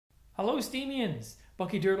Hello, Steamians.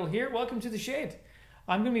 Bucky Dirtle here. Welcome to the shed.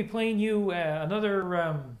 I'm going to be playing you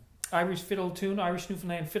another Irish fiddle tune, Irish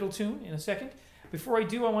Newfoundland fiddle tune in a second. Before I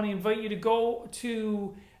do, I want to invite you to go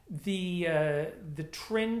to the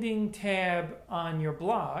trending tab on your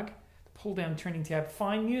blog, the pull down trending tab,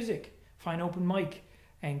 find music, find open mic,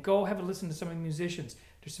 and go have a listen to some of the musicians.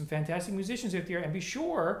 There's some fantastic musicians out there, and be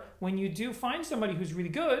sure when you do find somebody who's really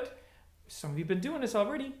good, some of you have been doing this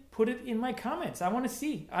already, put it in my comments. I want to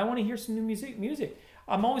see. I want to hear some new music.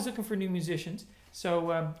 I'm always looking for new musicians,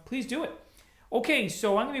 so please do it. Okay,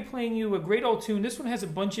 so I'm going to be playing you a great old tune. This one has a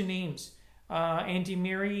bunch of names. Auntie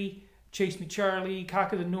Mary, Chase Me Charlie,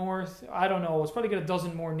 Cock of the North. I don't know. It's probably got a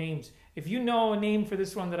dozen more names. If you know a name for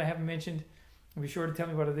this one that I haven't mentioned, be sure to tell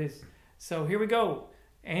me what it is. So here we go.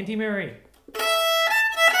 Auntie Mary.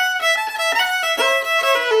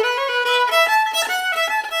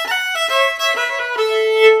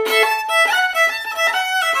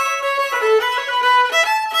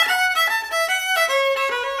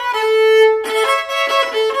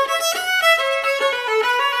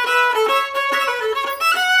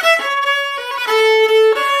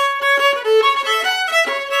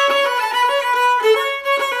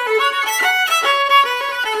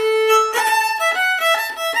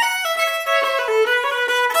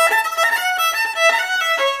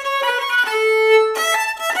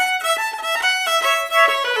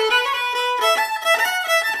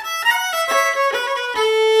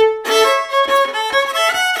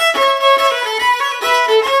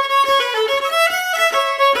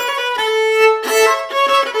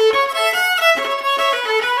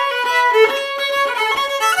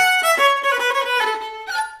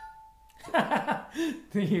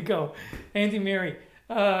 There you go, Auntie Mary.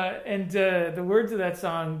 The words of that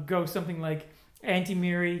song go something like, Auntie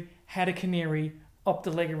Mary had a canary up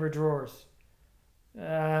the leg of her drawers.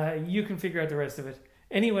 You can figure out the rest of it.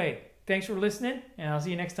 Anyway, thanks for listening, and I'll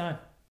see you next time.